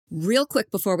Real quick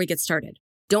before we get started,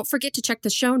 don't forget to check the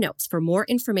show notes for more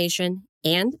information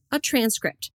and a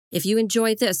transcript. If you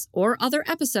enjoy this or other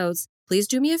episodes, please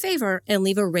do me a favor and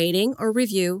leave a rating or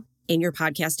review in your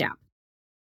podcast app.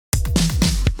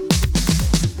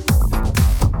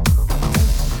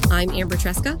 I'm Amber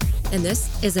Tresca, and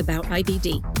this is About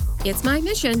IBD. It's my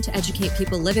mission to educate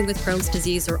people living with Crohn's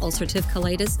disease or ulcerative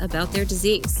colitis about their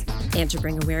disease and to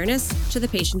bring awareness to the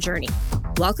patient journey.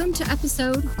 Welcome to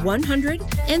episode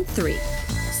 103.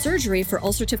 Surgery for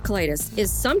ulcerative colitis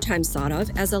is sometimes thought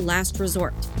of as a last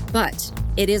resort, but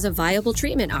it is a viable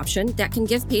treatment option that can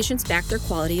give patients back their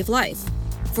quality of life.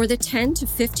 For the 10 to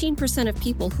 15% of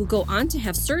people who go on to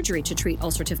have surgery to treat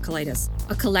ulcerative colitis,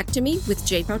 a colectomy with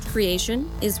J-pouch creation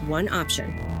is one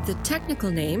option. The technical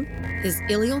name is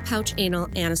ileal pouch anal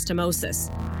anastomosis,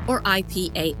 or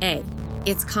IPAA.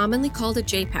 It's commonly called a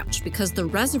J-pouch because the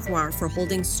reservoir for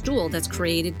holding stool that's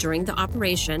created during the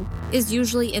operation is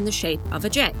usually in the shape of a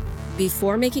J.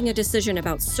 Before making a decision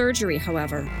about surgery,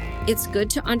 however, it's good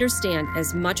to understand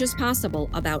as much as possible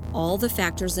about all the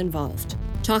factors involved.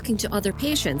 Talking to other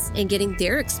patients and getting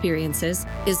their experiences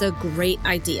is a great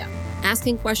idea.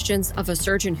 Asking questions of a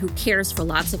surgeon who cares for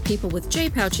lots of people with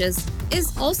J-pouches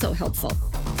is also helpful.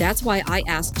 That's why I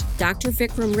asked Dr.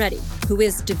 Vikram Reddy, who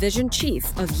is Division Chief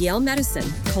of Yale Medicine,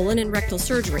 Colon and Rectal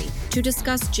Surgery, to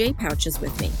discuss J-pouches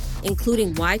with me,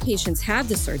 including why patients have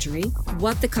the surgery,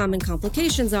 what the common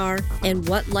complications are, and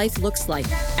what life looks like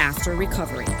after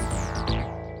recovery.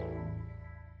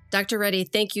 Dr. Reddy,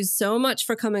 thank you so much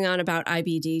for coming on About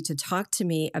IBD to talk to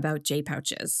me about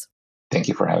J-pouches. Thank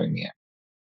you for having me.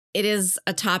 It is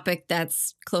a topic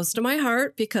that's close to my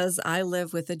heart because I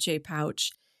live with a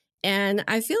J-pouch. And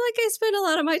I feel like I spend a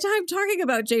lot of my time talking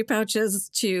about J-pouches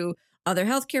to other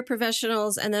healthcare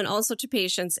professionals and then also to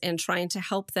patients and trying to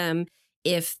help them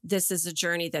if this is a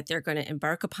journey that they're going to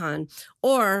embark upon.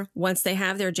 Or once they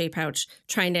have their J-pouch,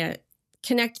 trying to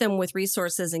connect them with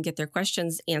resources and get their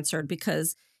questions answered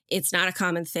because it's not a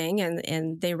common thing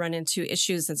and they run into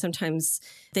issues and sometimes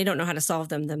they don't know how to solve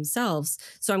them themselves.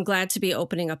 So I'm glad to be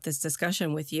opening up this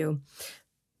discussion with you.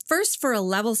 First, for a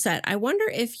level set, I wonder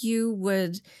if you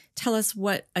would tell us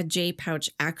what a J-pouch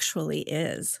actually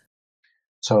is.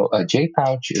 So a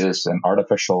J-pouch is an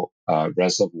artificial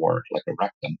reservoir, like a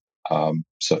rectum.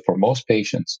 So for most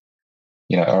patients,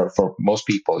 or for most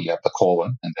people, you have the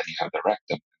colon and then you have the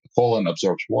rectum. The colon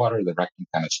absorbs water, the rectum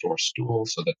kind of stores stool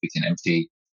so that we can empty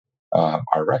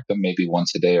our rectum maybe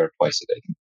once a day or twice a day.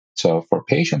 So for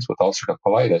patients with ulcerative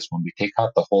colitis, when we take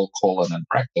out the whole colon and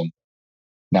rectum,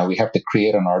 now we have to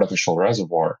create an artificial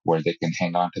reservoir where they can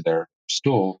hang on to their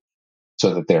stool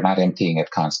so that they're not emptying it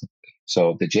constantly.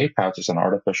 So the J-pouch is an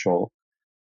artificial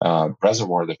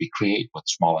reservoir that we create with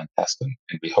small intestine,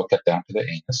 and we hook it down to the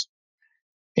anus.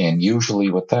 And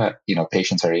usually with that,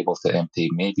 patients are able to empty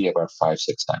maybe about 5-6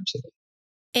 times a day.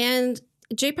 And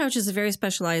J-pouch is a very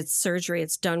specialized surgery.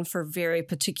 It's done for very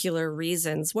particular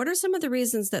reasons. What are some of the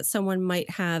reasons that someone might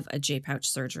have a J-pouch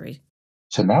surgery?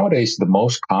 So nowadays, the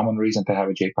most common reason to have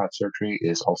a J-pouch surgery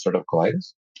is ulcerative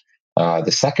colitis. The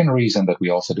second reason that we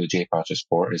also do J-pouches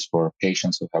for is for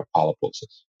patients who have polyposis.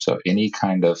 So any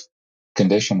kind of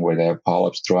condition where they have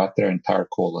polyps throughout their entire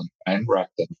colon and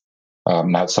rectum.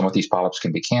 Now, some of these polyps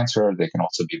can be cancer. They can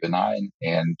also be benign,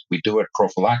 and we do it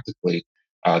prophylactically.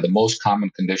 The most common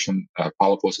condition,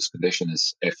 polyposis condition,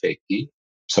 is FAP.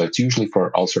 So it's usually for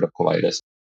ulcerative colitis.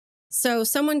 So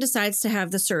someone decides to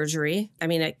have the surgery. I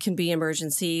mean, it can be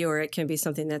emergency or it can be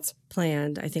something that's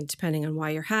planned, I think, depending on why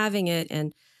you're having it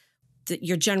and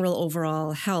your general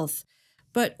overall health.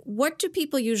 But what do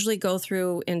people usually go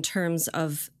through in terms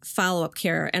of follow-up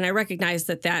care? And I recognize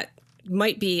that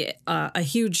might be a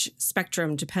huge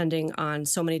spectrum depending on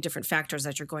so many different factors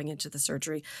that you're going into the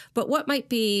surgery. But what might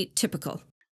be typical?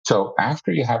 So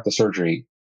after you have the surgery,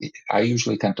 I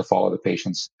usually tend to follow the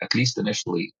patients, at least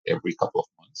initially, every couple of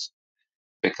months,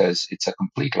 because it's a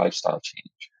complete lifestyle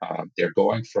change. They're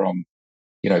going from,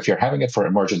 if you're having it for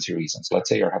emergency reasons, let's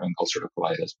say you're having ulcerative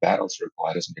colitis, bad ulcerative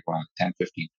colitis, and you're going 10,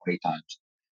 15, 20 times,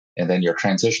 and then you're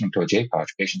transitioning to a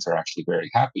J-pouch, patients are actually very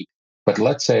happy. But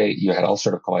let's say you had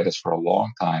ulcerative colitis for a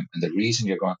long time, and the reason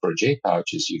you're going for a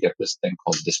J-pouch is you get this thing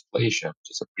called dysplasia,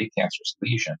 which is a precancerous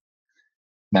lesion.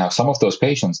 Now, some of those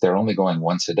patients, they're only going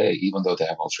once a day, even though they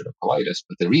have ulcerative colitis.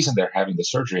 But the reason they're having the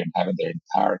surgery and having their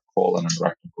entire colon and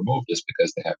rectum removed is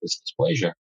because they have this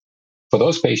dysplasia. For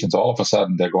those patients, all of a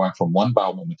sudden, they're going from 1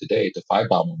 bowel movement a day to 5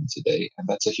 bowel movements a day, and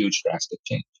that's a huge drastic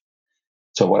change.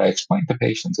 So what I explain to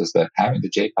patients is that having the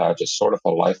J-pouch is sort of a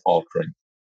life-altering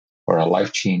or a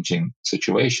life-changing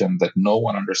situation that no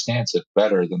one understands it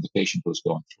better than the patient who's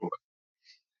going through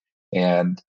it.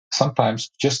 And sometimes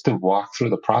just to walk through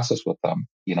the process with them,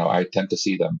 I tend to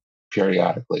see them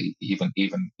periodically, even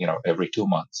every 2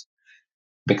 months,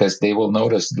 because they will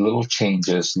notice little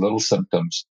changes, little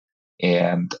symptoms,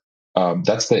 and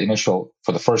that's the initial.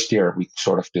 For the first year, we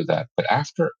sort of do that, but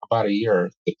after about a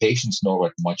year, the patients know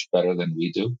it much better than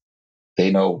we do. They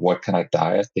know what kind of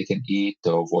diet they can eat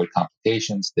to avoid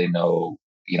complications. They know,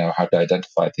 how to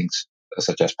identify things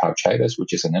such as pouchitis,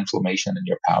 which is an inflammation in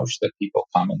your pouch that people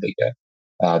commonly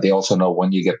get. They also know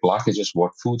when you get blockages,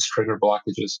 what foods trigger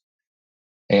blockages.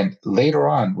 And later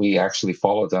on, we actually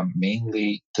follow them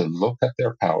mainly to look at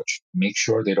their pouch, make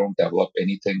sure they don't develop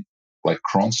anything like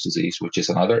Crohn's disease, which is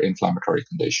another inflammatory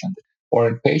condition, or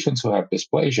in patients who have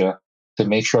dysplasia, to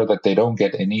make sure that they don't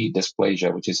get any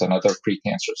dysplasia, which is another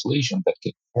precancerous lesion that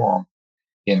can form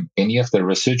in any of the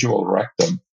residual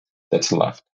rectum that's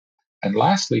left. And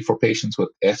lastly, for patients with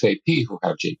FAP who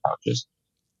have J pouches,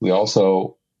 we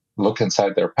also look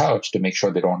inside their pouch to make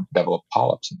sure they don't develop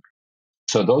polyps.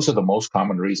 So those are the most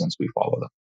common reasons we follow them.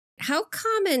 How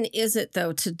common is it,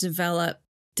 though, to develop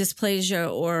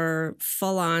dysplasia or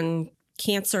full-on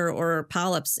cancer or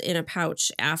polyps in a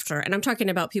pouch after? And I'm talking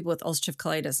about people with ulcerative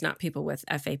colitis, not people with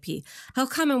FAP. How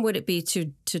common would it be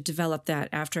to develop that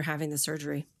after having the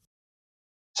surgery?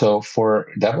 So for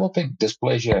developing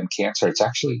dysplasia and cancer, it's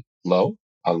actually low.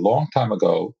 A long time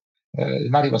ago,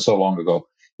 not even so long ago,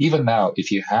 even now,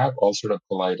 if you have ulcerative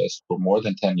colitis for more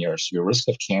than 10 years, your risk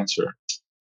of cancer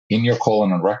in your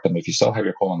colon and rectum, if you still have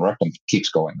your colon and rectum, keeps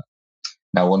going up.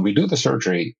 Now, when we do the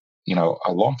surgery,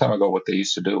 a long time ago, what they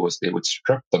used to do was they would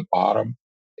strip the bottom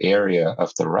area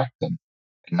of the rectum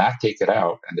and not take it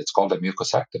out, and it's called a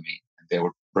mucosectomy. And they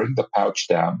would bring the pouch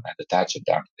down and attach it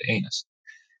down to the anus.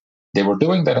 They were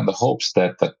doing that in the hopes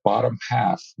that the bottom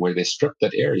half, where they stripped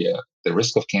that area, the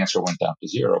risk of cancer went down to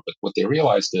zero. But what they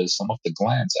realized is some of the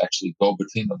glands actually go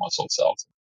between the muscle cells.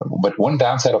 But one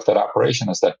downside of that operation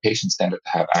is that patients tended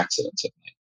to have accidents at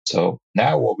night. So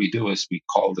now what we do is we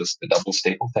call this the double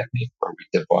staple technique, where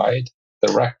we divide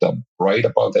the rectum right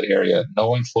above that area,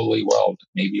 knowing fully well that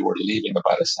maybe we're leaving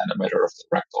about a centimeter of the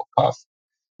rectal cuff,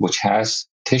 which has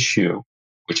tissue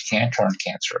which can turn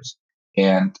cancerous.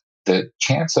 And the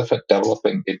chance of it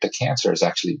developing into cancer is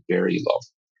actually very low.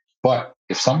 But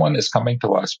if someone is coming to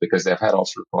us because they've had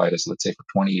ulcerative colitis, let's say for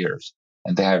 20 years,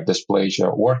 and they have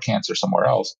dysplasia or cancer somewhere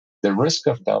else, the risk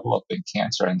of developing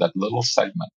cancer in that little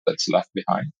segment that's left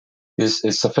behind is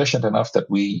sufficient enough that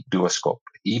we do a scope.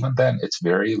 Even then, it's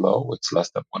very low. It's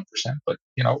less than 1%, but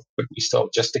we still,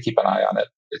 just to keep an eye on it.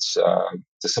 It's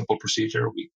a simple procedure.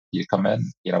 You come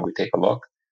in, we take a look,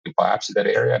 we biopsy that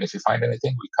area, and if you find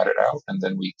anything, we cut it out, and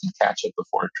then we can catch it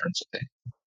before it turns a thing.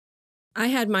 I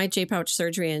had my J pouch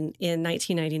surgery in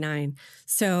 1999.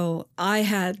 So I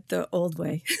had the old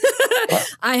way.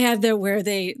 I had the where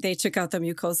they took out the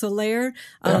mucosal layer.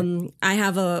 I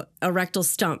have a rectal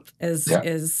stump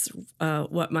is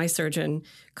what my surgeon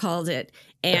called it.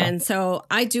 And so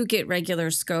I do get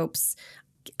regular scopes.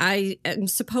 I am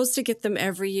supposed to get them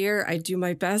every year. I do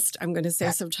my best. I'm going to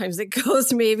say sometimes it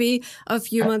goes maybe a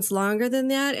few months longer than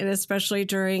that. And especially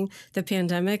during the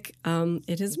pandemic,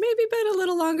 it has maybe been a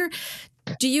little longer.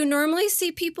 Do you normally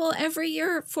see people every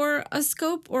year for a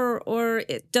scope or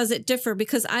does it differ?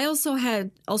 Because I also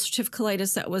had ulcerative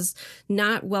colitis that was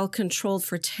not well controlled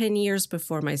for 10 years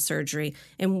before my surgery.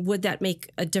 And would that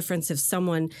make a difference if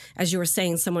someone, as you were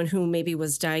saying, someone who maybe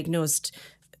was diagnosed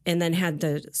and then had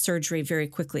the surgery very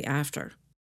quickly after?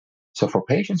 So for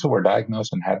patients who were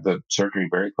diagnosed and had the surgery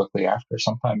very quickly after,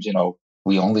 sometimes,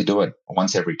 we only do it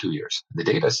once every 2 years. The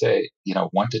data say,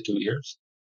 1 to 2 years.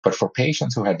 But for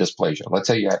patients who had dysplasia, let's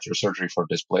say you had your surgery for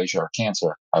dysplasia or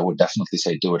cancer, I would definitely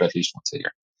say do it at least once a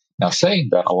year. Now, saying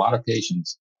that, a lot of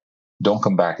patients don't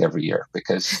come back every year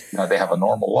because, they have a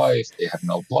normal life, they have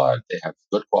no blood, they have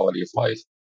good quality of life.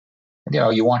 And,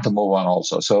 you want to move on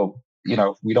also. So, we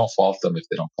don't fault them if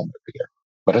they don't come every year.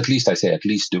 But at least I say at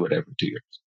least do it every 2 years.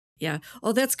 Yeah.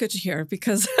 Oh, that's good to hear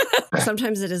because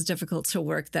sometimes it is difficult to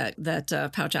work that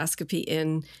pouchoscopy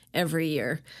in every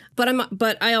year.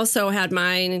 But I also had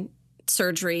mine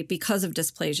surgery because of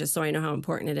dysplasia, so I know how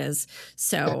important it is.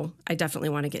 So I definitely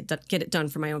want to get it done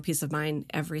for my own peace of mind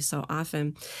every so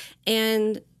often.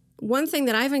 And one thing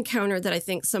that I've encountered that I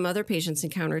think some other patients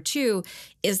encounter too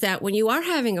is that when you are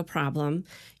having a problem,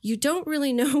 you don't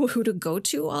really know who to go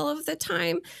to all of the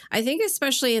time. I think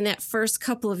especially in that first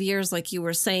couple of years, like you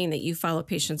were saying, that you follow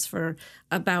patients for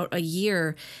about a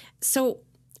year. So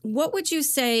what would you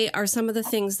say are some of the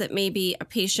things that maybe a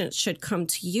patient should come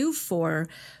to you for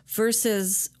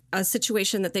versus a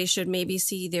situation that they should maybe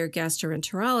see their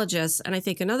gastroenterologist. And I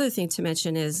think another thing to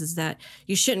mention is that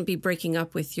you shouldn't be breaking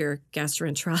up with your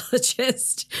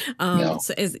gastroenterologist. No,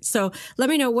 So let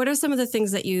me know, what are some of the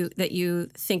things that you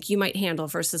think you might handle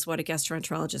versus what a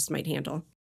gastroenterologist might handle?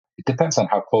 it depends on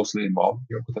how closely involved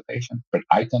you're with the patient, but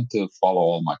I tend to follow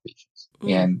all my patients. Mm,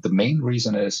 And the main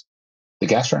reason is the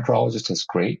gastroenterologist is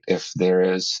great if there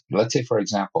is, let's say, for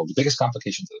example, the biggest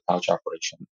complications of the pouch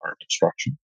operation are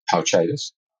obstruction,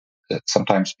 pouchitis.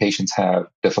 Sometimes patients have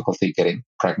difficulty getting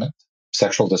pregnant,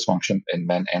 sexual dysfunction in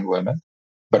men and women.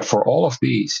 But for all of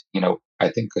these, I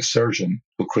think a surgeon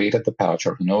who created the pouch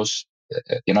or who knows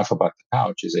enough about the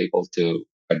pouch is able to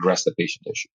address the patient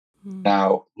issue. mm,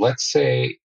 Now, let's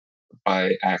say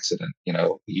by accident,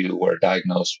 you were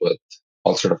diagnosed with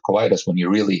ulcerative colitis when you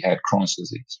really had Crohn's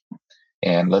disease.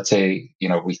 And let's say,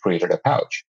 we created a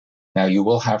pouch. Now you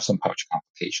will have some pouch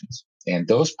complications. And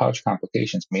those pouch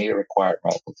complications may require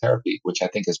medical therapy, which I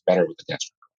think is better with the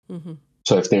gastroenterologist. mhm,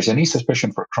 So if there's any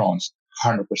suspicion for Crohn's,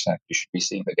 100% you should be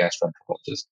seeing the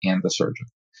gastroenterologist and the surgeon.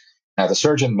 Now the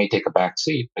surgeon may take a back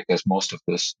seat because most of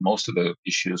the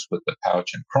issues with the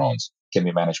pouch and Crohn's can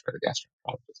be managed by the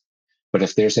gastroenterologist. But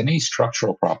if there's any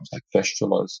structural problems like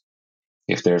fistulas,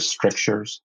 if there's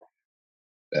strictures,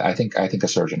 I think a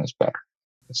surgeon is better.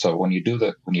 So when you do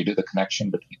the connection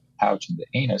between the pouch and the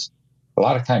anus, a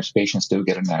lot of times patients do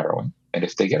get a narrowing. And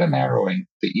if they get a narrowing,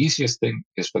 the easiest thing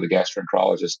is for the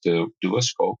gastroenterologist to do a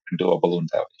scope and do a balloon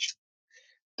dilation.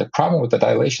 The problem with the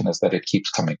dilation is that it keeps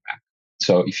coming back.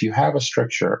 So if you have a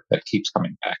stricture that keeps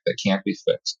coming back that can't be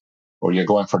fixed, or you're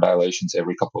going for dilations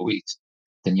every couple of weeks,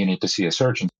 then you need to see a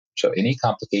surgeon. So any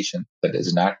complication that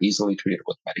is not easily treated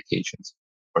with medications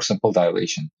or simple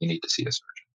dilation, you need to see a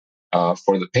surgeon.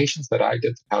 For the patients that I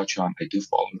did the pouch on, I do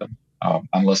follow them,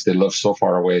 unless they live so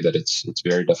far away that it's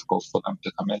very difficult for them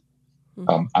to come in.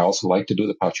 mhm. I also like to do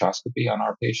the pouchoscopy on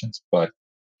our patients, but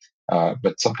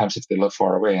sometimes if they live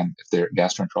far away and if their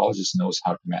gastroenterologist knows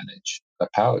how to manage a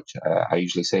pouch, I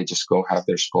usually say just go have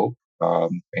their scope,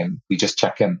 and we just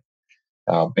check in.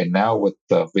 And now with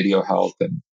the video health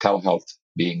and telehealth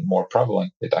being more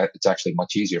prevalent, it's actually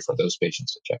much easier for those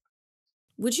patients to check.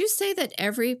 Would you say that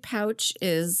every pouch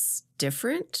is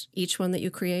different, each one that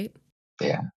you create?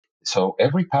 Yeah. So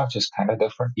every pouch is kind of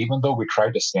different, even though we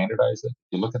try to standardize it.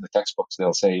 You look at the textbooks,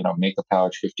 they'll say, make a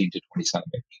pouch 15 to 20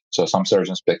 centimeters. So some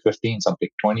surgeons pick 15, some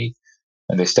pick 20,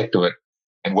 and they stick to it.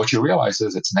 And what you realize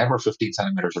is it's never 15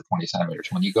 centimeters or 20 centimeters.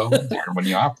 When you go in there and when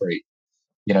you operate,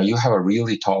 you have a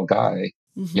really tall guy,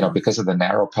 Hmm. because of the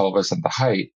narrow pelvis and the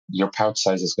height, your pouch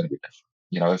size is going to be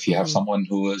different. If you have Hmm. someone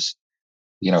who is,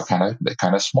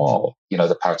 kind of small,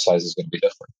 the pouch size is going to be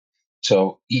different.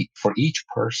 So for each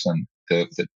person,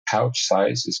 the pouch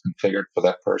size is configured for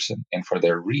that person and for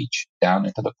their reach down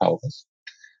into the pelvis.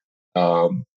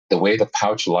 The way the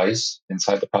pouch lies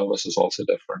inside the pelvis is also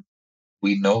different.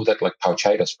 We know that, like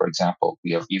pouchitis, for example,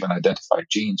 we have even identified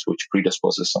genes which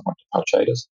predisposes someone to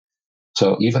pouchitis.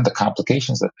 So even the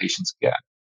complications that patients get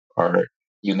are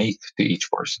unique to each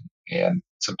person. And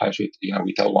sometimes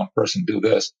we tell one person do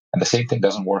this, and the same thing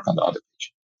doesn't work on the other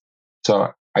patient.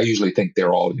 So I usually think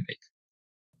they're all unique.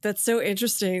 That's so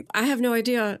interesting. I have no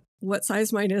idea what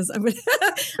size mine is. I'm gonna,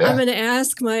 I'm Yeah. gonna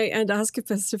ask my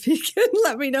endoscopist if he can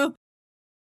let me know.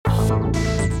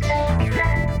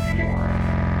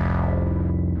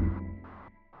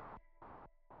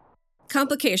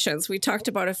 Complications. We talked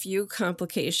about a few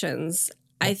complications.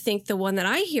 I think the one that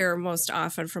I hear most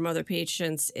often from other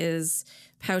patients is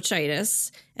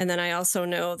pouchitis. And then I also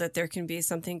know that there can be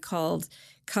something called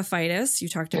cuffitis. You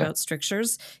talked Yeah. about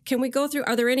strictures. Can we go through,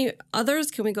 are there any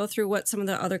others? Can we go through what some of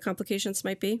the other complications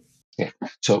might be? Yeah.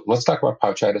 So let's talk about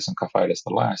pouchitis and cuffitis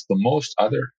the last. The most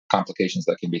other complications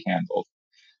that can be handled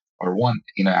are one,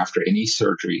 after any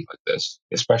surgery like this,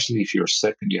 especially if you're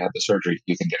sick and you had the surgery,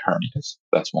 you can get hernias.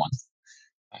 That's one.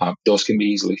 Those can be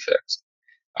easily fixed.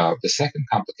 The second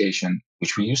complication,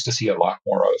 which we used to see a lot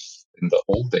more of in the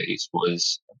old days,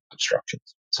 was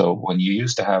obstructions. So when you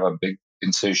used to have a big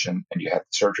incision and you had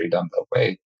the surgery done that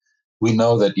way, we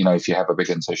know that if you have a big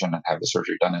incision and have the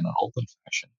surgery done in an open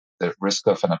fashion, the risk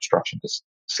of an obstruction is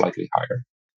slightly higher.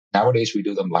 Nowadays, we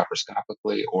do them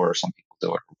laparoscopically, or some people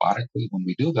do it robotically. When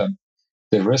we do them,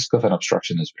 the risk of an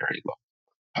obstruction is very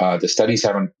low. The studies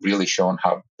haven't really shown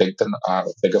how big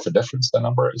of a difference the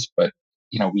number is, but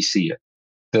we see it.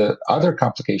 The other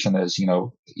complication is,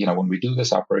 when we do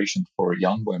this operation for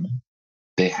young women,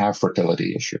 they have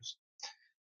fertility issues.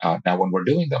 Now, when we're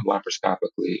doing them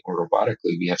laparoscopically or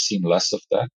robotically, we have seen less of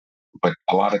that. But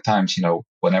a lot of times,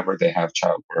 whenever they have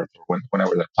childbirth or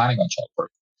whenever they're planning on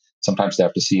childbirth, sometimes they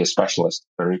have to see a specialist,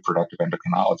 a reproductive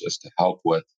endocrinologist, to help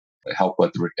with help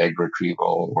with egg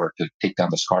retrieval or to take down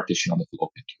the scar tissue on the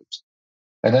fallopian tubes.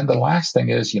 And then the last thing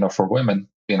is, for women,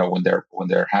 when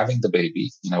they're having the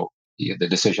baby, the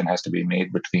decision has to be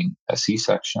made between a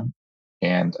C-section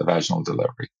and a vaginal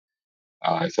delivery.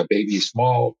 If a baby is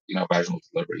small, vaginal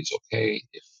delivery is okay.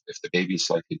 If the baby is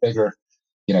slightly bigger,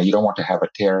 you don't want to have a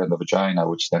tear in the vagina,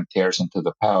 which then tears into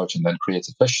the pouch and then creates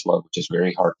a fistula, which is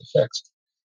very hard to fix.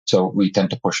 So we tend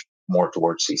to push more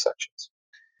towards C-sections.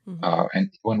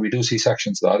 And when we do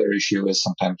C-sections, the other issue is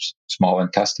sometimes small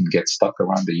intestine gets stuck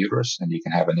around the uterus and you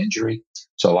can have an injury.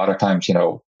 So a lot of times,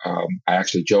 I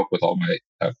actually joke with all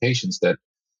my patients that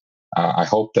I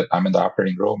hope that I'm in the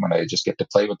operating room and I just get to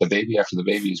play with the baby after the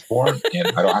baby is born and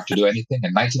I don't have to do anything.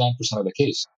 And 99% of the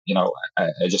case,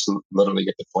 I just literally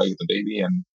get to play with the baby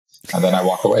and then I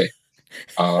walk away.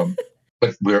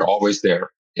 But we're always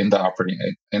there in the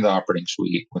operating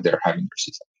suite when they're having their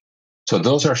C-section. So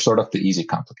those are sort of the easy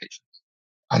complications.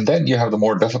 And then you have the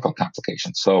more difficult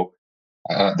complications. So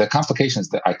the complications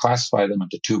that I classify them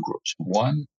into two groups.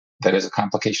 One that is a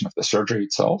complication of the surgery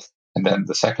itself. And then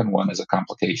the second one is a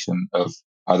complication of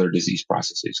other disease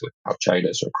processes like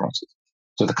pouchitis or Crohn's disease.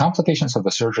 So the complications of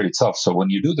the surgery itself. So when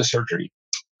you do the surgery,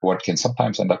 what can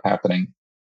sometimes end up happening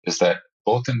is that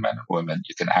both in men and women,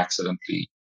 you can accidentally,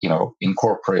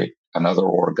 incorporate another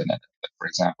organ in it. Like for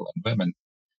example, in women,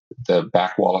 the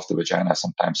back wall of the vagina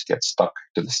sometimes gets stuck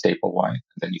to the staple line,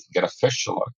 and then you can get a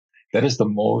fistula. That is the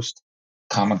most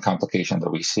common complication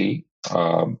that we see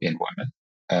in women.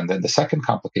 And then the second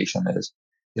complication is,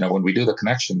 when we do the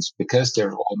connections, because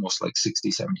there's almost like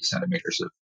 60, 70 centimeters of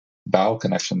bowel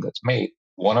connection that's made,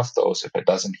 one of those, if it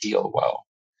doesn't heal well,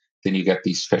 then you get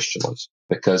these fistulas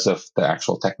because of the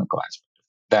actual technical aspect.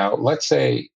 Now, let's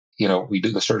say, we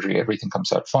do the surgery, everything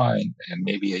comes out fine, and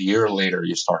maybe a year later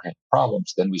you start having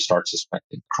problems, then we start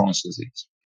suspecting Crohn's disease.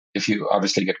 If you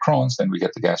obviously get Crohn's, then we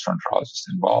get the gastroenterologist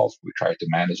involved. We try to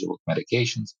manage it with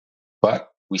medications, but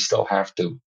we still have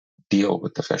to deal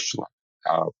with the fistula.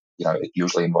 It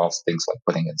usually involves things like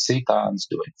putting in setons,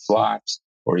 doing flaps,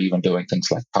 or even doing things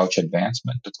like pouch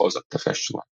advancement to close up the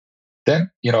fistula.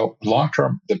 Then, long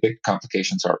term, the big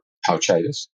complications are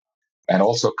pouchitis and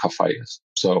also cuphitis.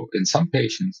 So in some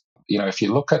patients, if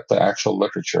you look at the actual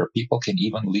literature, people can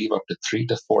even leave up to 3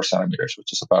 to 4 centimeters,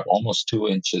 which is about almost 2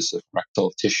 inches of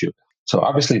rectal tissue. So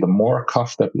obviously, the more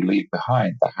cuff that we leave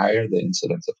behind, the higher the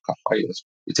incidence of cuphitis.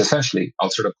 It's essentially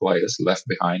ulcerative colitis left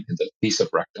behind in the piece of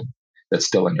rectum that's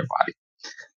still in your body.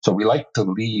 So we like to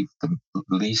leave the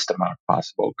least amount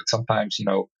possible, but sometimes,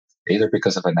 either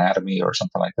because of anatomy or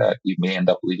something like that, you may end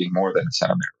up leaving more than a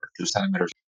centimeter or 2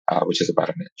 centimeters, which is about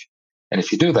an inch. And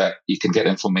if you do that, you can get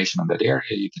inflammation in that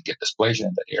area, you can get dysplasia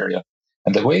in that area.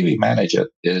 And the way we manage it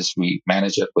is we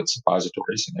manage it with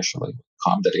suppositories initially,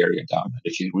 calm that area down. And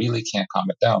if you really can't calm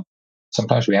it down,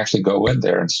 sometimes we actually go in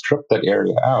there and strip that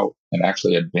area out and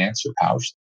actually advance your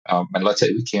pouch. And let's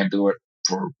say we can't do it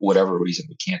for whatever reason,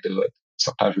 we can't do it.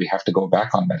 Sometimes we have to go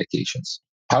back on medications.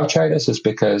 Pouchitis is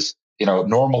because,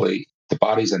 normally the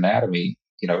body's anatomy,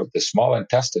 the small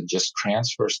intestine just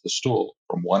transfers the stool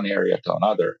from one area to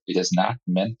another. It is not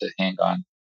meant to hang on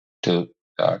to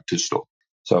stool.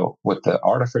 So with the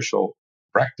artificial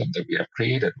rectum that we have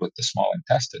created with the small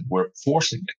intestine, we're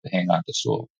forcing it to hang on to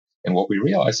stool. And what we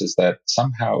realize is that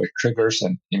somehow it triggers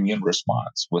an immune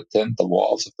response within the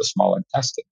walls of the small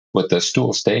intestine, with the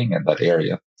stool staying in that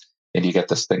area, and you get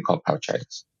this thing called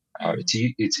pouchitis.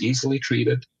 It's easily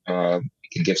treated. You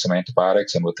can give some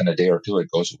antibiotics, and within a day or two, it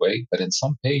goes away. But in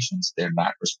some patients, they're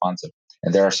not responsive.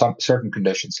 And there are some certain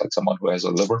conditions, like someone who has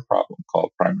a liver problem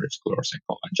called primary sclerosing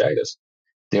cholangitis,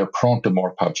 they're prone to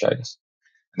more pouchitis.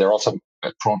 They're also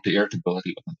prone to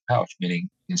irritability within the pouch, meaning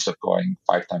instead of going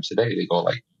 5 times a day, they go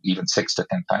like even 6 to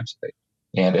 10 times a day.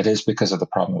 And it is because of the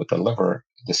problem with the liver.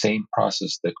 The same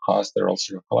process that caused their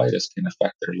ulcerative colitis can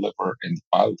affect their liver and the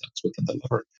bile ducts within the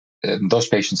liver. And those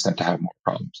patients tend to have more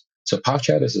problems. So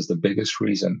pouchitis is the biggest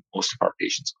reason most of our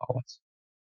patients call us.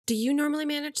 Do you normally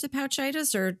manage the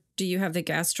pouchitis, or do you have the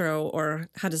gastro, or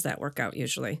how does that work out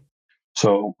usually?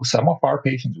 So some of our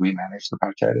patients, we manage the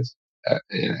pouchitis.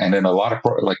 And in a lot of,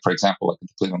 like, for example, like at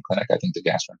the Cleveland Clinic, I think the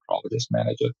gastroenterologists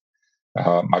manage it.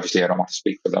 Obviously, I don't want to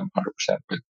speak for them 100%,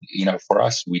 but for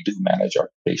us, we do manage our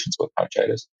patients with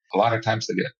pouchitis. A lot of times,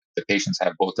 the patients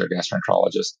have both their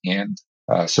gastroenterologist and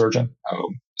surgeon.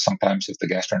 Sometimes, if the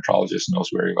gastroenterologist knows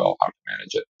very well how to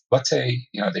manage it, let's say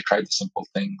they tried the simple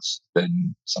things,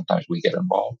 then sometimes we get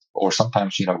involved. Or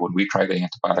sometimes, when we try the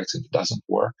antibiotics and it doesn't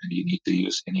work, and you need to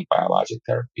use any biologic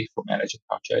therapy for managing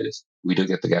pouchitis, we do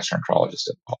get the gastroenterologist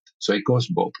involved. So it goes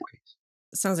both ways.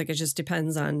 sounds like it just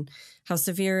depends on how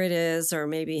severe it is or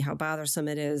maybe how bothersome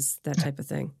it is, that type of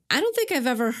thing. I don't think I've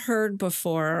ever heard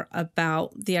before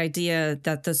about the idea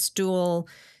that the stool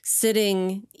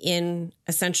sitting in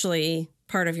essentially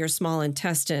part of your small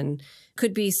intestine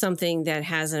could be something that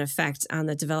has an effect on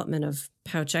the development of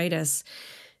pouchitis.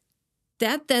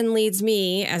 That then leads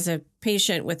me as a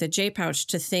patient with a J-pouch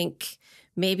to think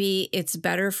maybe it's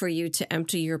better for you to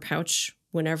empty your pouch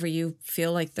whenever you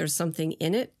feel like there's something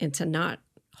in it and to not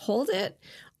hold it.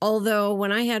 Although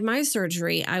when I had my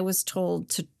surgery, I was told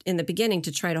to, in the beginning,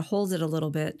 to try to hold it a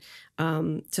little bit,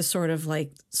 to sort of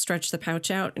like stretch the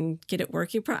pouch out and get it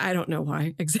working. I don't know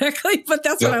why exactly, but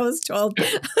that's what I was told.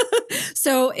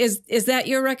 So is that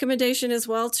your recommendation as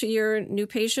well to your new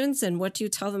patients? And what do you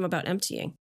tell them about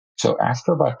emptying? So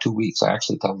after about 2 weeks, I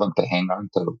actually tell them to hang on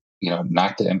to,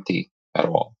 not to empty at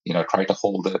all. Try to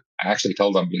hold it. I actually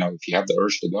tell them, if you have the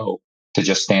urge to go, to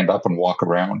just stand up and walk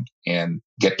around and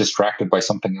get distracted by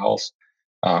something else.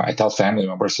 I tell family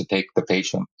members to take the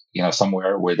patient,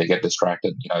 somewhere where they get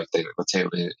distracted. If they, let's say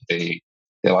they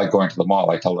like going to the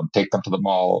mall, I tell them take them to the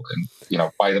mall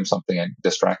and, buy them something and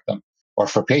distract them. Or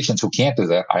for patients who can't do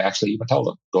that, I actually even tell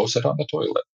them, go sit on the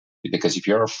toilet. Because if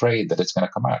you're afraid that it's going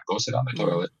to come out, go sit on the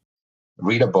toilet,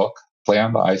 read a book, play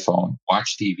on the iPhone,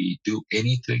 watch TV, do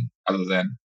anything other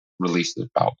than release the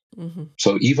bowel. Mm-hmm.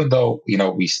 So even though,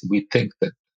 we think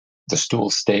that the stool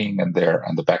staying in there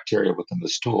and the bacteria within the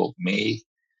stool may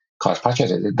cause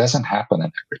pouchitis, it doesn't happen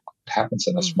in everyone. It happens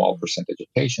in a small percentage of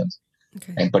patients.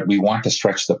 Okay. But we want to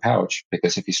stretch the pouch,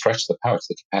 because if you stretch the pouch,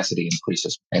 the capacity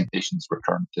increases and patients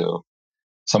return to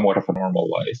somewhat of a normal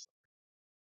life.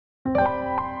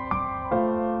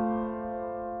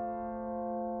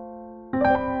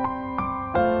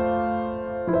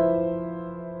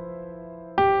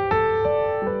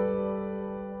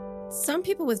 Some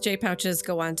people with J-pouches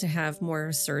go on to have more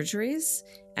surgeries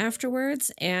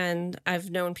afterwards, and I've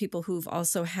known people who've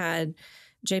also had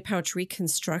J-pouch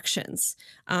reconstructions.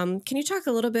 Can you talk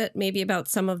a little bit maybe about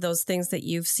some of those things that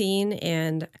you've seen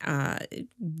and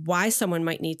why someone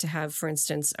might need to have, for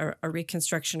instance, a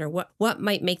reconstruction, or what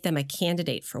might make them a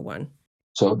candidate for one?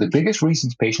 So the biggest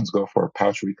reasons patients go for a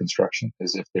pouch reconstruction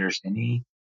is if there's any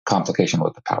complication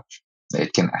with the pouch.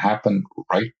 It can happen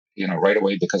right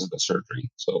away because of the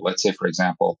surgery. So let's say, for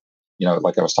example,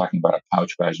 like I was talking about a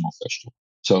pouch vaginal fistula.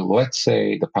 So let's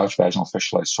say the pouch vaginal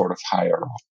fistula is sort of higher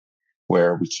off,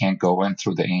 where we can't go in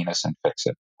through the anus and fix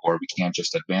it, or we can't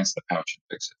just advance the pouch and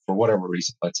fix it for whatever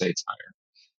reason. Let's say it's higher.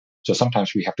 So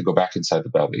sometimes we have to go back inside the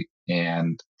belly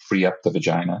and free up the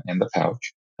vagina and the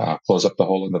pouch, close up the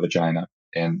hole in the vagina.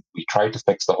 And we try to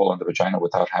fix the hole in the vagina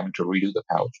without having to redo the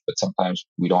pouch. But sometimes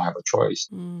we don't have a choice.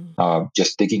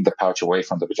 Just digging the pouch away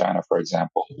from the vagina, for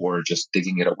example, or just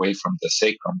digging it away from the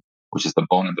sacrum, which is the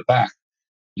bone in the back,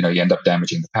 you end up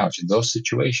damaging the pouch. In those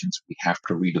situations, we have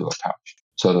to redo a pouch.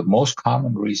 So the most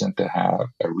common reason to have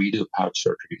a redo pouch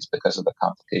surgery is because of the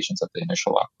complications of the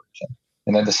initial operation.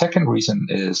 And then the second reason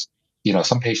is,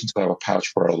 some patients who have a pouch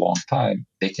for a long time,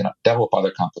 they can develop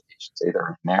other complications,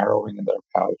 either narrowing in their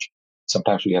pouch.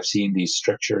 Sometimes we have seen these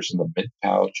strictures in the mid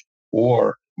pouch,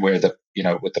 or where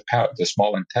with the pouch, the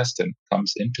small intestine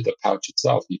comes into the pouch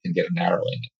itself, you can get a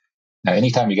narrowing. Now,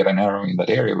 anytime you get a narrowing in that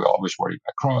area, we always worry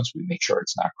about Crohn's. We make sure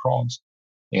it's not Crohn's.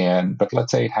 But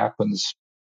let's say it happens,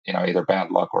 either bad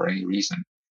luck or any reason,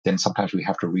 then sometimes we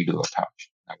have to redo a pouch.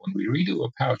 Now, when we redo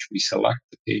a pouch, we select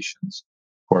the patients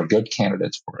who are good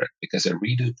candidates for it, because a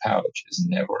redo pouch is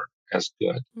never as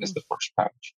good as the first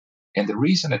pouch. And the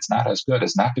reason it's not as good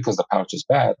is not because the pouch is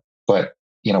bad, but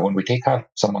when we take out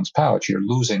someone's pouch, you're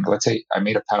losing. Let's say I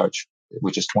made a pouch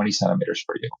which is 20 centimeters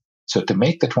for you. So to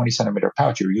make the 20 centimeter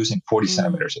pouch, you're using 40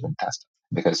 centimeters of intestine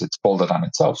because it's folded on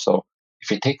itself. So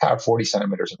if you take out 40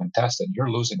 centimeters of intestine,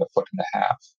 you're losing a foot and a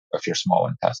half of your small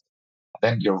intestine.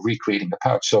 Then you're recreating the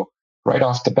pouch. So right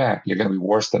off the bat, you're going to be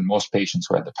worse than most patients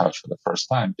who had the pouch for the first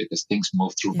time, because things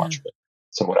move through much quicker.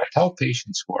 So what I tell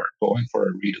patients who are going for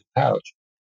a redo pouch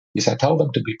is I tell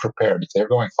them to be prepared. If they're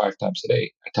going 5 times a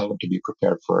day, I tell them to be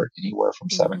prepared for anywhere from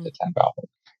 7 to 10 bowel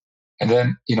movements. And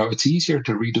then, it's easier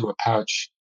to redo a pouch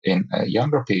in a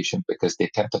younger patient because they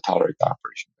tend to tolerate the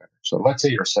operation better. So let's say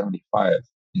you're 75 and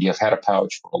you have had a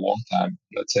pouch for a long time.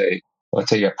 Let's say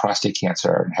you have prostate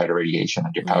cancer and had radiation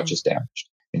and your pouch is damaged,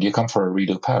 and you come for a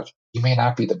redo pouch. You may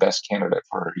not be the best candidate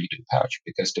for a redo pouch,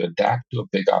 because to adapt to a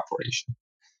big operation,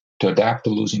 to adapt to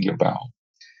losing your bowel,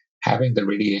 having the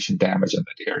radiation damage in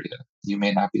that area, you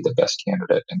may not be the best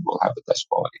candidate and will have the best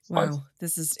quality of life. Wow,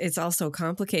 it's also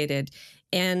complicated.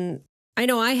 And I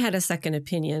know I had a second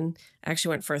opinion. I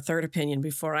actually went for a third opinion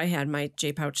before I had my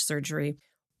J-pouch surgery.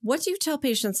 What do you tell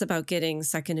patients about getting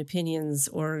second opinions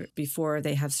or before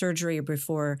they have surgery or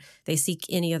before they seek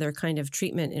any other kind of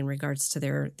treatment in regards to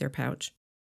their pouch?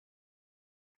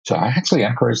 So I actually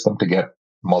encourage them to get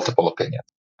multiple opinions.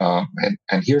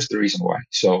 And here's the reason why.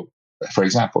 So, for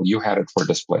example, you had it for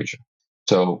dysplasia.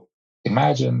 So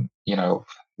imagine,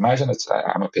 imagine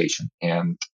I'm a patient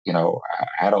and, I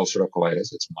had ulcerative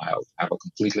colitis. It's mild. I have a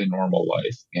completely normal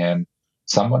life. And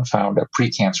someone found a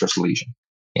precancerous lesion.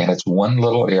 And it's one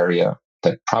little area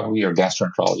that probably your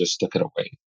gastroenterologist took it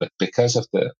away. But because of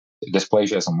the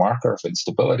dysplasia as a marker of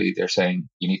instability, they're saying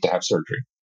you need to have surgery.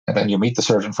 And then you meet the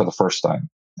surgeon for the first time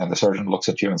and the surgeon looks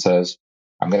at you and says,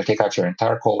 I'm going to take out your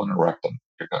entire colon and rectum.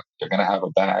 You're going to have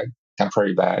a bag,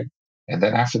 temporary bag. And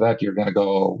then after that, you're going to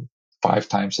go 5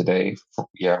 times a day.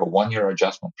 You have a 1 year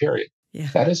adjustment period. Yeah.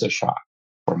 That is a shock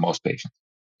for most patients.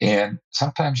 And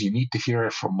sometimes you need to hear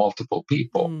it from multiple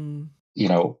people,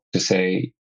 to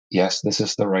say, yes, this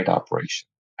is the right operation.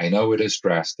 I know it is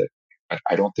drastic, but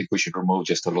I don't think we should remove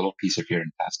just a little piece of your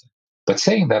intestine. But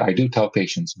saying that, I do tell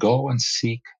patients, go and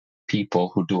seek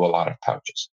people who do a lot of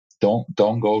pouches. Don't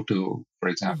go to, for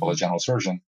example, a general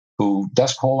surgeon who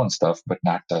does colon stuff but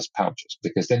not does pouches,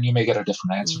 because then you may get a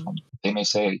different answer from them. They may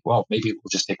say, well, maybe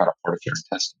we'll just take out a part of your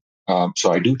intestine.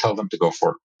 So I do tell them to go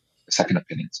for second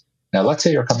opinions. Now, let's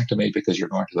say you're coming to me because you're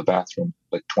going to the bathroom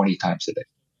like 20 times a day.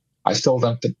 I still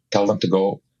tell them to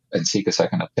go and seek a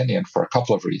second opinion for a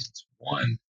couple of reasons.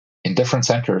 One, in different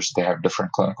centers, they have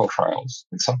different clinical trials.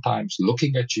 And sometimes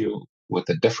looking at you with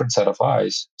a different set of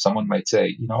eyes, someone might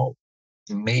say,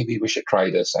 maybe we should try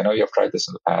this. I know you have tried this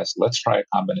in the past. Let's try a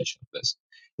combination of this.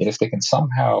 And if they can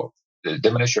somehow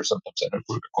diminish your symptoms and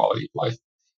improve your quality of life,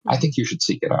 I think you should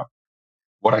seek it out.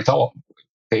 What I tell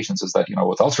patients is that,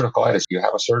 with ulcerative colitis, you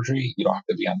have a surgery, you don't have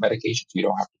to be on medications, you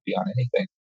don't have to be on anything.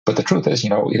 But the truth is,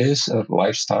 it is a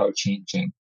lifestyle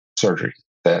changing surgery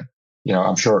that,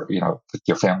 I'm sure,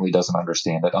 your family doesn't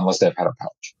understand it unless they've had a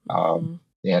pouch.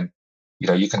 And,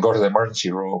 you can go to the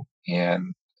emergency room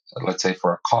and let's say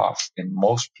for a cough, and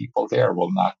most people there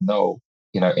will not know,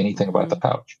 anything about the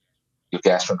pouch. Your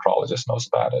gastroenterologist knows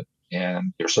about it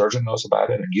and your surgeon knows about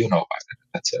it and you know about it.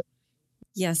 That's it.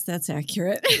 Yes, that's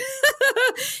accurate.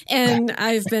 And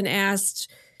I've been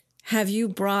asked, have you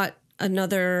brought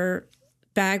another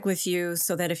bag with you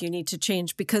so that if you need to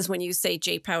change, because when you say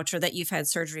J pouch or that you've had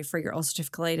surgery for your ulcerative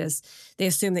colitis, they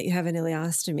assume that you have an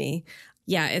ileostomy.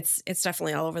 Yeah, it's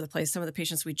definitely all over the place. Some of the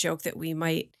patients, we joke that we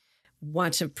might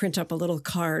want to print up a little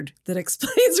card that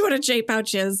explains what a J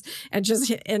pouch is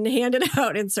and hand it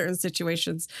out in certain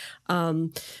situations.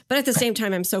 But at the same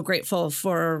time, I'm so grateful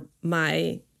for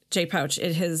my J pouch.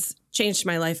 It has changed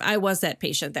my life. I was that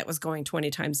patient that was going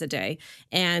 20 times a day.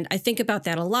 And I think about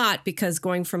that a lot because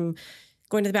going to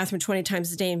the bathroom 20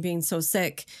 times a day and being so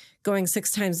sick, going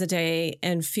 6 times a day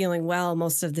and feeling well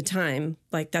most of the time,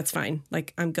 like that's fine.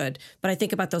 Like I'm good. But I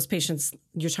think about those patients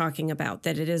you're talking about,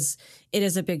 that it is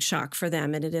a big shock for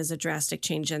them and it is a drastic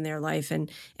change in their life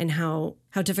and how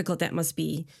difficult that must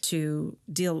be to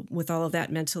deal with all of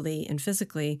that mentally and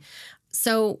physically.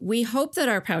 So we hope that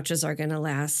our pouches are going to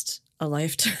last a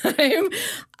lifetime.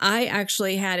 I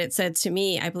actually had it said to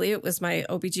me, I believe it was my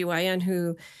OBGYN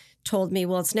who told me,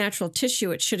 well, it's natural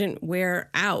tissue. It shouldn't wear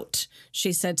out.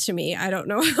 She said to me, I don't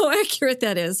know how accurate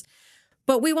that is,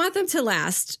 but we want them to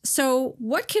last. So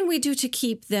what can we do to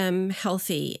keep them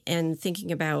healthy and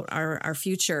thinking about our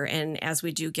future and as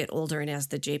we do get older and as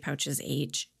the J pouches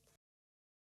age?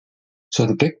 So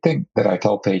the big thing that I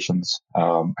tell patients,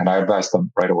 and I advise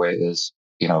them right away is,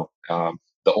 the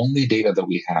only data that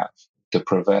we have to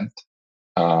prevent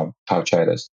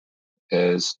pouchitis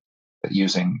is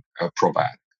using a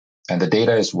probiotic. And the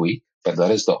data is weak, but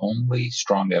that is the only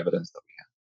strong evidence that we have.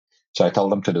 So I tell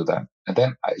them to do that. And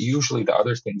then usually the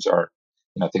other things are,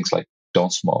 things like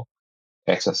don't smoke,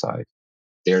 exercise.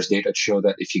 There's data to show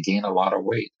that if you gain a lot of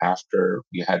weight after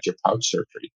you had your pouch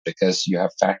surgery, because you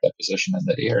have fat deposition in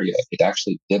that area, it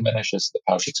actually diminishes the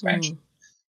pouch expansion.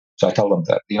 So I tell them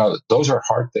that, those are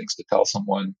hard things to tell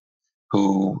someone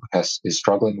who is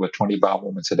struggling with 20 bowel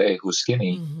movements a day, who's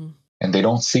skinny, and they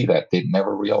don't see that. They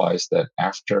never realize that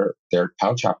after their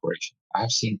pouch operation,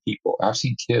 I've seen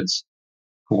kids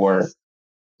who are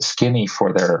skinny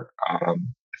for their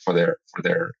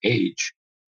age.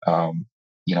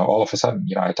 All of a sudden,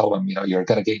 I tell them, you're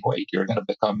going to gain weight. You're going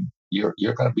to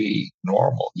you're going to be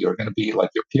normal. You're going to be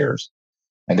like your peers.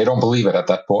 And they don't believe it at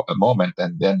that moment.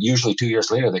 And then usually 2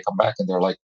 years later, they come back and they're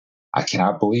like, I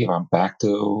cannot believe I'm back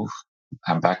to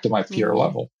my peer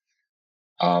level.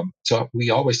 So we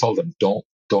always tell them, don't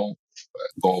go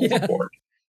overboard.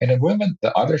 And in women,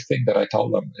 the other thing that I tell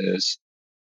them is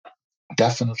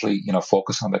definitely,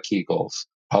 focus on the Kegels.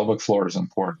 pelvic floor is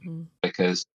important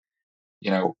because,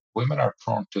 women are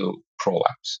prone to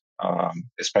prolapse,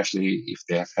 especially if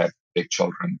they have had big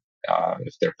children,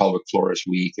 if their pelvic floor is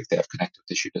weak, if they have connective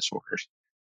tissue disorders.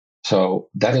 So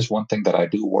that is one thing that I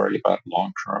do worry about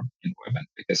long term in women,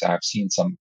 because I've seen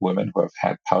some women who have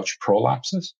had pouch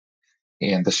prolapses.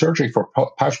 And the surgery for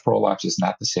pouch prolapse is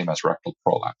not the same as rectal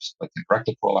prolapse. Like in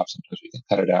rectal prolapse, sometimes we can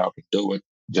cut it out and do it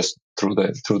just through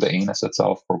the anus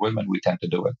itself. For women, we tend to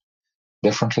do it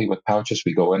differently. With pouches,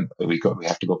 we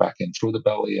have to go back in through the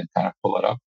belly and kind of pull it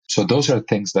up. So those are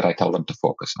things that I tell them to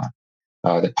focus on.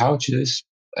 The pouches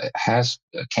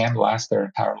can last their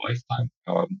entire lifetime.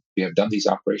 We have done these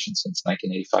operations since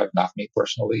 1985, not me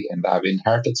personally, and I've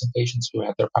inherited some patients who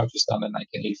had their pouches done in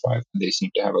 1985, and they seem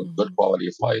to have a good quality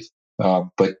of life.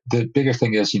 But the bigger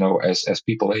thing is, as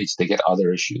people age, they get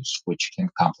other issues which can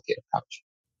complicate a pouch.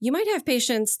 You might have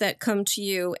patients that come to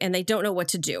you and they don't know what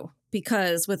to do,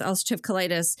 because with ulcerative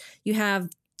colitis, you have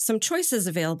some choices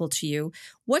available to you.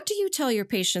 What do you tell your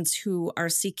patients who are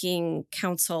seeking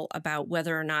counsel about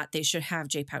whether or not they should have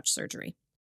J-pouch surgery?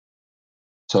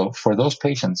 So for those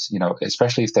patients,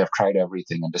 especially if they've tried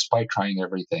everything, and despite trying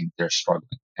everything, they're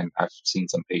struggling. And I've seen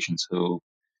some patients who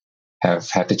have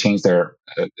had to change their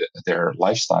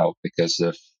lifestyle because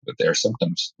of their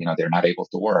symptoms. They're not able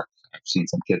to work. I've seen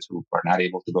some kids who are not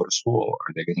able to go to school, or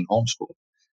they're getting homeschooled.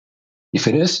 If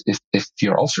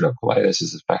your ulcerative colitis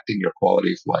is affecting your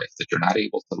quality of life, that you're not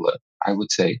able to live, I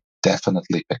would say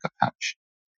definitely pick a pouch.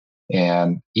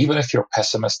 And even if you're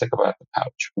pessimistic about the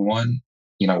pouch,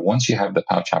 once you have the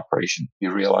pouch operation,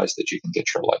 you realize that you can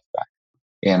get your life back.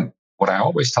 And what I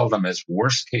always tell them is,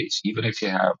 worst case, even if you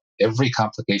have every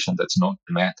complication that's known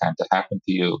to mankind to happen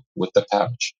to you with the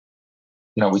pouch,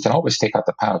 we can always take out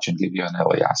the pouch and give you an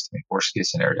ileostomy, worst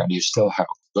case scenario, and you still have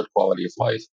good quality of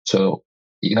life. So,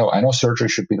 I know surgery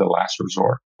should be the last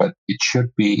resort, but it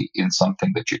should be in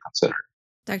something that you consider.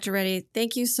 Dr. Reddy,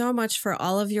 thank you so much for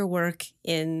all of your work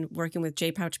in working with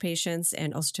J-pouch patients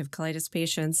and ulcerative colitis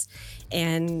patients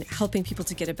and helping people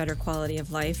to get a better quality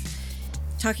of life.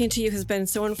 Talking to you has been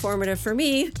so informative for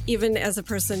me, even as a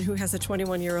person who has a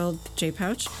 21-year-old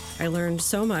J-pouch. I learned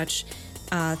so much.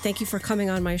 Thank you for coming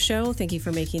on my show. Thank you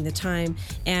for making the time.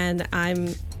 And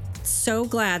I'm so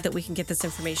glad that we can get this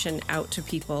information out to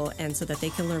people, and so that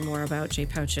they can learn more about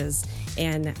J-pouches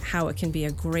and how it can be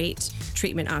a great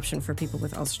treatment option for people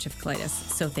with ulcerative colitis.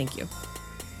 So thank you.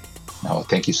 No,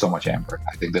 thank you so much, Amber.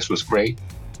 I think this was great.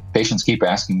 Patients keep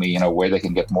asking me, where they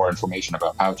can get more information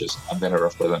about pouches. I'm going to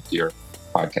refer them to your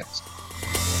podcast.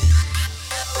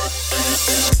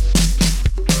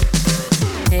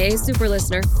 Hey, super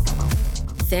listener.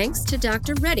 Thanks to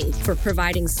Dr. Reddy for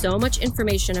providing so much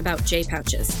information about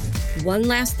J-pouches. One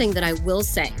last thing that I will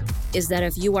say is that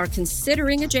if you are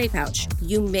considering a J-pouch,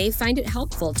 you may find it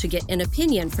helpful to get an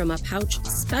opinion from a pouch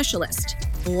specialist,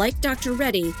 like Dr.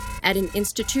 Reddy, at an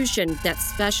institution that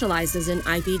specializes in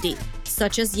IBD,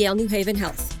 such as Yale New Haven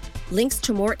Health. Links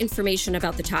to more information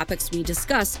about the topics we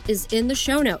discussed is in the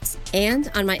show notes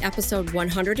and on my episode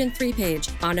 103 page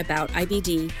on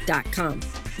aboutibd.com.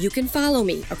 You can follow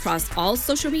me across all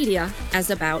social media as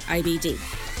About IBD.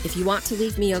 If you want to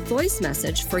leave me a voice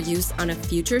message for use on a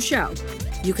future show,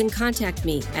 you can contact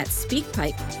me at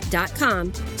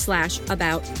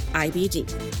speakpipe.com/aboutibd.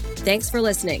 Thanks for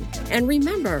listening. And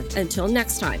remember, until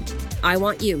next time, I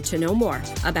want you to know more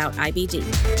about IBD.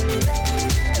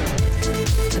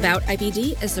 About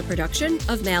IBD is a production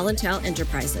of Malintel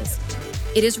Enterprises.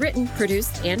 It is written,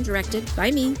 produced, and directed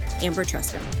by me, Amber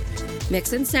Tresca.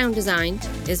 Mix and sound design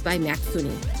is by Mac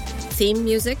Cooney. Theme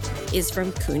music is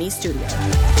from Cooney Studio.